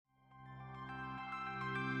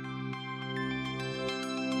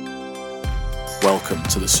Welcome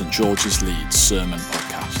to the St. George's Leeds Sermon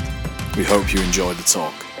Podcast. We hope you enjoy the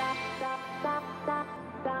talk.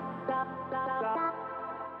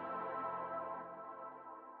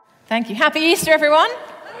 Thank you. Happy Easter, everyone.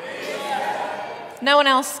 No one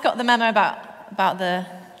else got the memo about the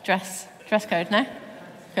dress code, no?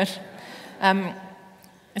 Good.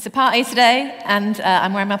 It's a party today, and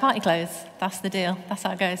I'm wearing my party clothes. That's the deal. That's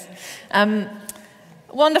how it goes.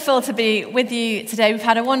 Wonderful to be with you today. We've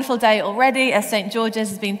had a wonderful day already at St. George's.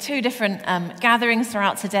 There's been two different gatherings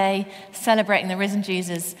throughout today, celebrating the risen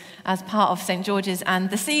Jesus as part of St. George's. And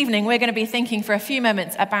this evening, we're going to be thinking for a few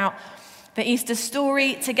moments about the Easter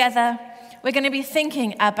story together. We're going to be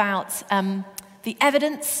thinking about the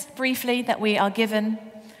evidence, briefly, that we are given.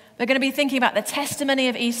 We're going to be thinking about the testimony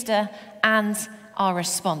of Easter and our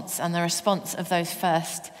response, and the response of those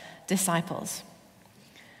first disciples.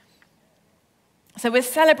 So we're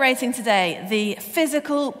celebrating today the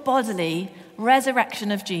physical, bodily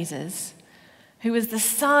resurrection of Jesus, who is the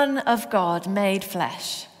Son of God made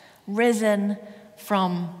flesh, risen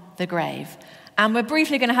from the grave. And we're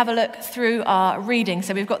briefly going to have a look through our reading.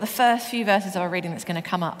 So we've got the first few verses of our reading that's going to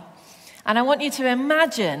come up. And I want you to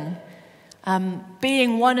imagine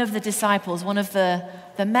being one of the disciples, one of the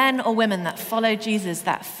men or women that followed Jesus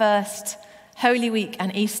that first Holy Week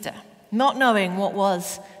and Easter, not knowing what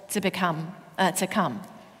was to come.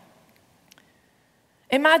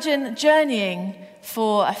 Imagine journeying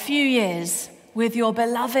for a few years with your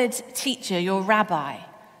beloved teacher, your rabbi,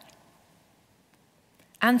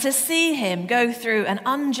 and to see him go through an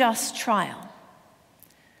unjust trial,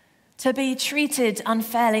 to be treated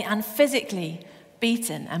unfairly and physically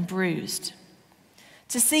beaten and bruised,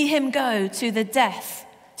 to see him go to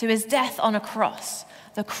his death on a cross,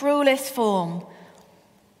 the cruelest form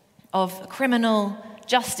of criminal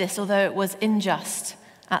justice, although it was unjust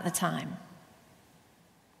at the time.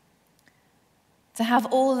 To have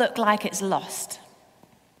all look like it's lost.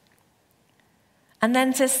 And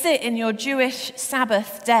then to sit in your Jewish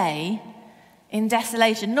Sabbath day in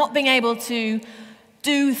desolation, not being able to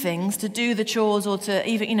do things, to do the chores, or to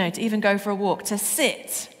even go for a walk, to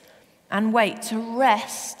sit and wait, to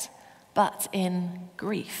rest, but in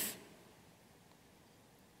grief.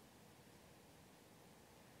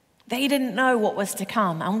 They didn't know what was to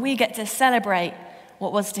come, and we get to celebrate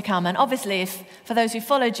what was to come. And obviously, for those who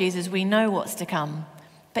follow Jesus, we know what's to come.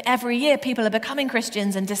 But every year, people are becoming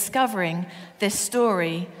Christians and discovering this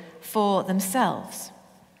story for themselves.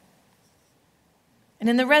 And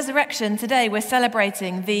in the resurrection today, we're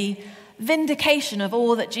celebrating the vindication of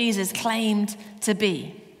all that Jesus claimed to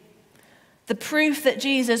be. The proof that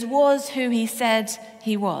Jesus was who he said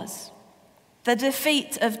he was. The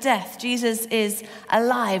defeat of death. Jesus is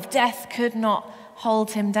alive. Death could not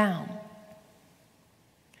hold him down.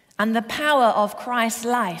 And the power of Christ's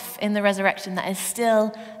life in the resurrection that is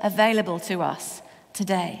still available to us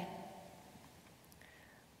today.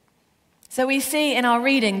 So we see in our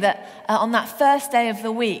reading that on that first day of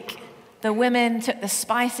the week, the women took the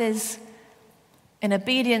spices in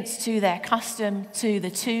obedience to their custom to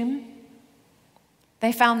the tomb.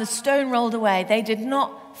 They found the stone rolled away. They did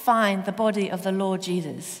not find the body of the Lord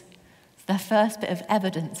Jesus. It's the first bit of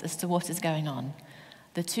evidence as to what is going on.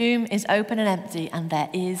 The tomb is open and empty, and there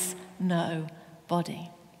is no body.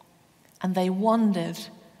 And they wondered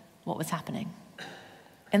what was happening.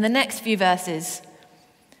 In the next few verses,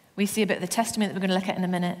 we see a bit of the testimony that we're going to look at in a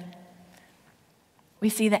minute. We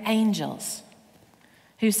see the angels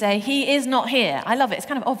who say, "He is not here." I love it. It's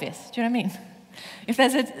kind of obvious. Do you know what I mean? If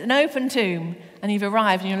there's an open tomb and you've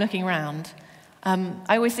arrived and you're looking around,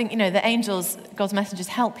 I always think, the angels, God's messengers,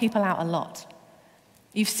 help people out a lot.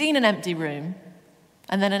 You've seen an empty room,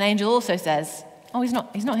 and then an angel also says, "Oh, he's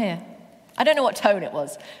not here." I don't know what tone it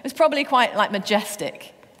was. It was probably quite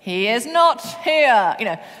majestic. "He is not here."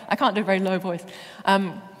 I can't do a very low voice.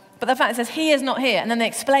 But the fact it says, "He is not here," and then they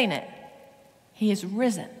explain it. He is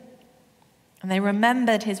risen. And they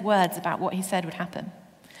remembered his words about what he said would happen.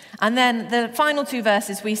 And then the final two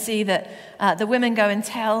verses, we see that the women go and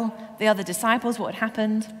tell the other disciples what had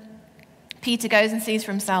happened. Peter goes and sees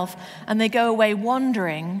for himself, and they go away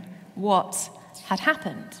wondering what had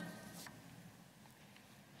happened.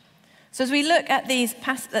 So as we look at this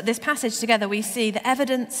passage together, we see the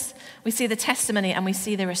evidence, we see the testimony, and we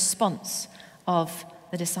see the response of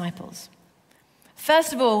the disciples.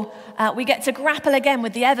 First of all, we get to grapple again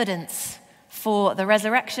with the evidence for the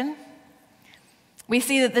resurrection. We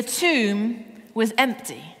see that the tomb was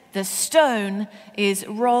empty. The stone is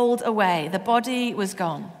rolled away. The body was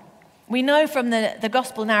gone. We know from the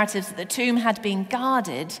gospel narratives that the tomb had been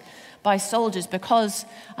guarded by soldiers because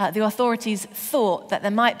the authorities thought that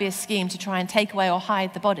there might be a scheme to try and take away or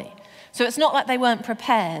hide the body. So it's not like they weren't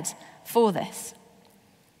prepared for this.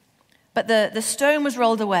 But the stone was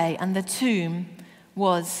rolled away and the tomb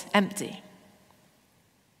was empty.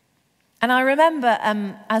 And I remember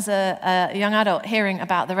as a young adult hearing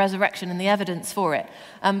about the resurrection and the evidence for it.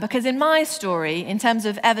 Because in my story, in terms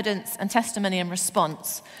of evidence and testimony and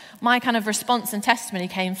response, my kind of response and testimony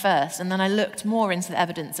came first, and then I looked more into the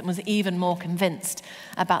evidence and was even more convinced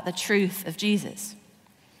about the truth of Jesus.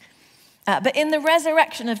 But in the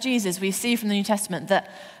resurrection of Jesus, we see from the New Testament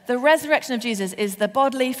that the resurrection of Jesus is the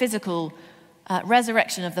bodily, physical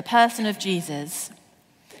resurrection of the person of Jesus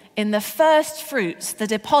in the first fruits, the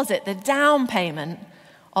deposit, the down payment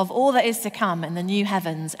of all that is to come in the new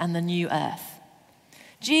heavens and the new earth.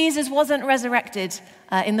 Jesus wasn't resurrected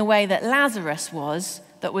in the way that Lazarus was,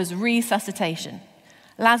 that was resuscitation.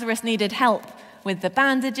 Lazarus needed help with the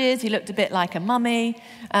bandages. He looked a bit like a mummy.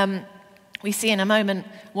 We see in a moment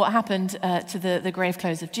what happened to the grave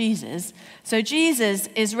clothes of Jesus. So Jesus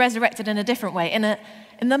is resurrected in a different way,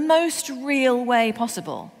 in the most real way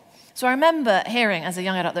possible. So I remember hearing as a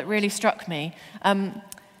young adult that really struck me,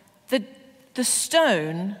 the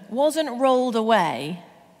stone wasn't rolled away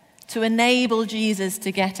to enable Jesus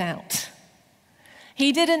to get out.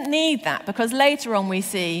 He didn't need that, because later on we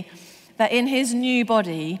see that in his new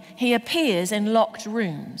body, he appears in locked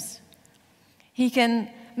rooms. He can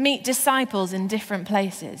meet disciples in different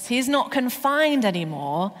places. He is not confined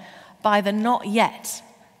anymore by the not yet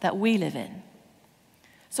that we live in.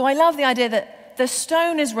 So I love the idea that the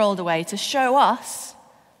stone is rolled away to show us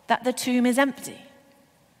that the tomb is empty.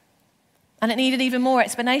 And it needed even more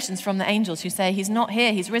explanations from the angels who say, he's not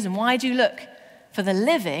here, he's risen. Why do you look for the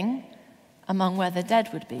living among where the dead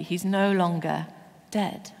would be? He's no longer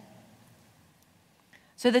dead.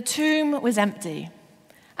 So the tomb was empty.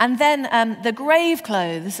 And then the grave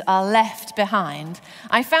clothes are left behind.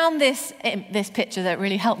 I found this picture that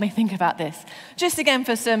really helped me think about this. Just again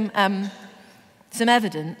for some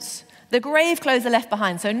evidence. The grave clothes are left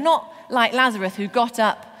behind, so not like Lazarus who got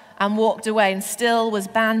up and walked away and still was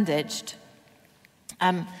bandaged,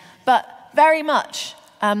 but very much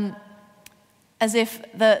as if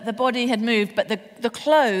the body had moved, but the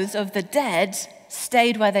clothes of the dead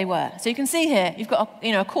stayed where they were. So you can see here, you've got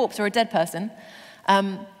a corpse or a dead person.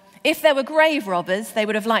 If there were grave robbers, they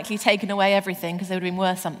would have likely taken away everything because they would have been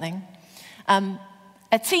worth something.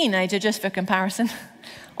 A teenager, just for comparison,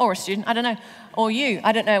 or a student, I don't know, or you,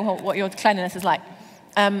 I don't know what your cleanliness is like,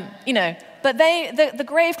 but the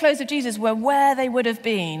grave clothes of Jesus were where they would have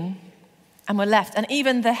been and were left, and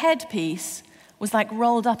even the headpiece was like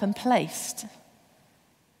rolled up and placed.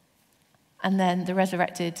 And then the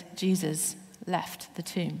resurrected Jesus left the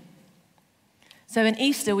tomb. So in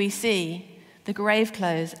Easter we see the grave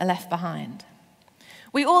clothes are left behind.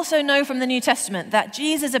 We also know from the New Testament that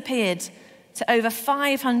Jesus appeared to over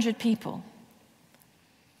 500 people.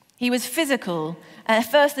 He was physical.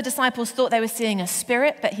 At first, the disciples thought they were seeing a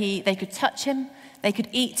spirit, but they could touch him, they could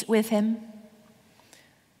eat with him.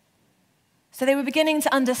 So they were beginning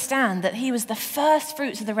to understand that he was the first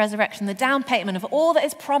fruits of the resurrection, the down payment of all that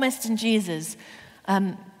is promised in Jesus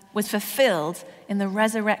was fulfilled in the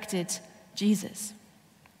resurrected Jesus.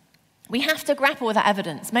 We have to grapple with that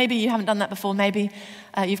evidence. Maybe you haven't done that before. Maybe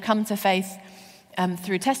you've come to faith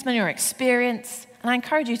through testimony or experience. And I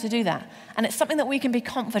encourage you to do that. And it's something that we can be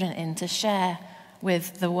confident in to share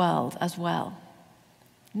with the world as well.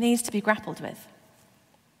 It needs to be grappled with.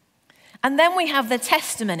 And then we have the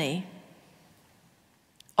testimony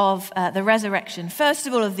of the resurrection. First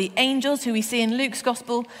of all, of the angels who we see in Luke's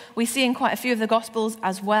gospel. We see in quite a few of the gospels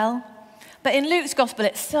as well. But in Luke's gospel,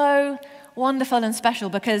 it's so wonderful and special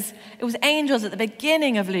because it was angels at the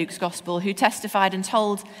beginning of Luke's gospel who testified and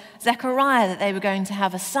told Zechariah that they were going to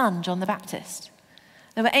have a son, John the Baptist.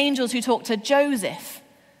 There were angels who talked to Joseph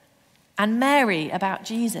and Mary about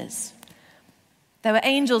Jesus. There were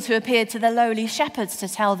angels who appeared to the lowly shepherds to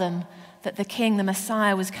tell them that the King, the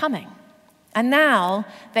Messiah, was coming. And now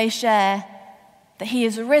they share that he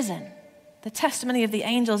is risen. The testimony of the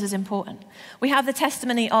angels is important. We have the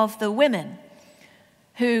testimony of the women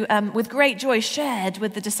who, with great joy, shared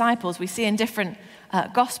with the disciples. We see in different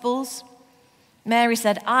Gospels. Mary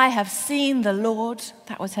said, "I have seen the Lord."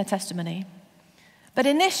 That was her testimony. But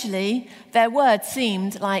initially, their words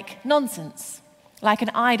seemed like nonsense, like an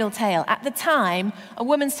idle tale. At the time, a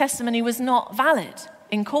woman's testimony was not valid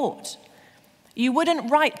in court. You wouldn't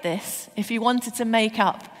write this if you wanted to make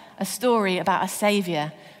up a story about a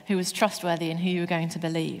savior who was trustworthy and who you were going to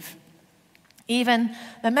believe. Even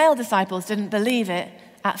the male disciples didn't believe it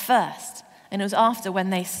at first, and it was after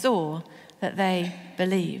when they saw that they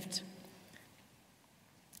believed.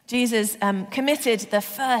 Jesus committed the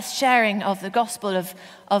first sharing of the gospel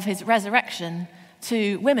of his resurrection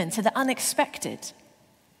to women, to the unexpected.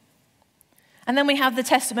 And then we have the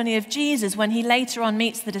testimony of Jesus when he later on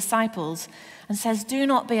meets the disciples and says, "Do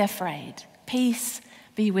not be afraid. Peace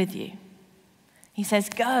be with you." He says,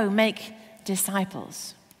 "Go, make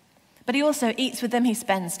disciples." But he also eats with them. He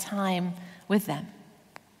spends time with them.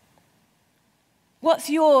 What's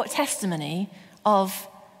your testimony of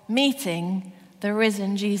meeting the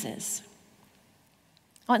risen Jesus?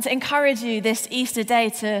 I want to encourage you this Easter day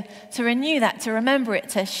to renew that, to remember it,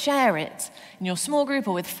 to share it in your small group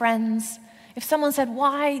or with friends. If someone said,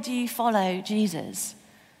 "Why do you follow Jesus?"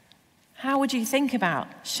 how would you think about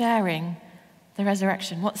sharing the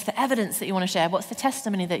resurrection? What's the evidence that you want to share? What's the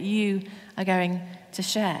testimony that you are going to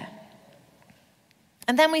share?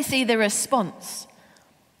 And then we see the response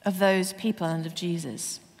of those people and of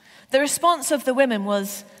Jesus. The response of the women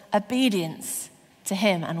was obedience to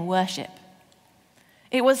him and worship.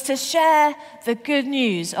 It was to share the good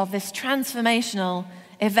news of this transformational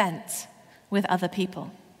event with other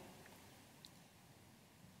people.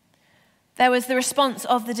 There was the response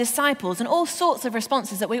of the disciples and all sorts of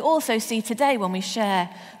responses that we also see today when we share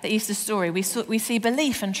the Easter story. We see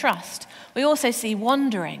belief and trust. We also see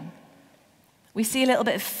wondering. We see a little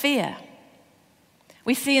bit of fear.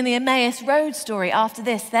 We see in the Emmaus Road story after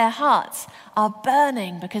this, their hearts are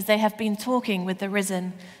burning because they have been talking with the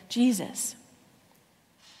risen Jesus.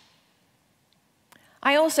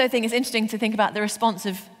 I also think it's interesting to think about the response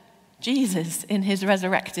of Jesus in his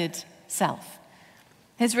resurrected self.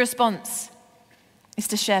 His response is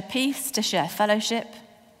to share peace, to share fellowship,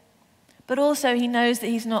 but also he knows that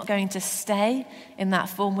he's not going to stay in that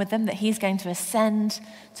form with them, that he's going to ascend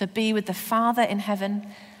to be with the Father in heaven,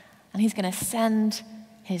 and he's going to send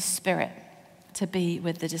his Spirit to be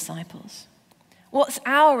with the disciples. What's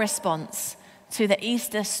our response to the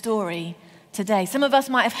Easter story today? Some of us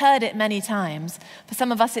might have heard it many times. For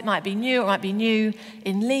some of us it might be new, it might be new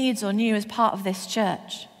in Leeds or new as part of this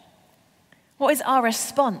church. What is our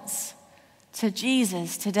response to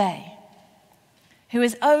Jesus today, who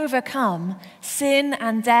has overcome sin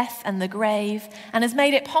and death and the grave and has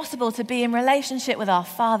made it possible to be in relationship with our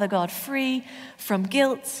Father God, free from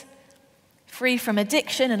guilt, free from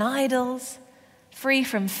addiction and idols, free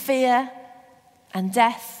from fear and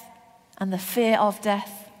death and the fear of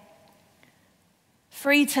death,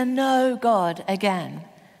 free to know God again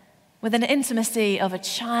with an intimacy of a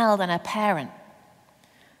child and a parent,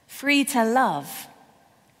 free to love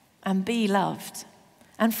and be loved,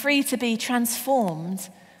 and free to be transformed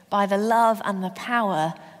by the love and the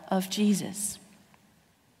power of Jesus.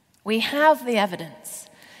 We have the evidence.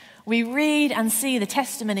 We read and see the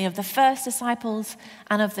testimony of the first disciples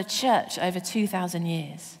and of the church over 2,000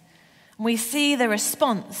 years. We see the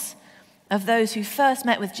response of those who first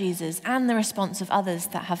met with Jesus and the response of others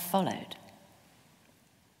that have followed.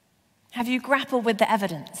 Have you grappled with the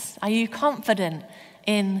evidence? Are you confident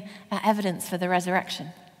in that evidence for the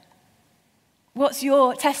resurrection? What's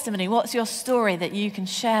your testimony? What's your story that you can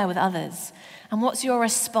share with others? And what's your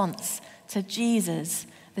response to Jesus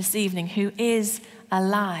this evening, who is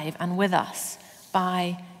alive and with us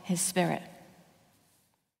by his Spirit?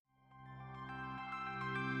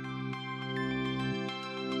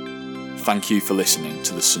 Thank you for listening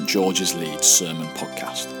to the St George's Leeds Sermon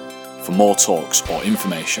Podcast. For more talks or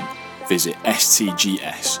information, visit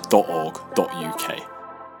stgs.org.uk.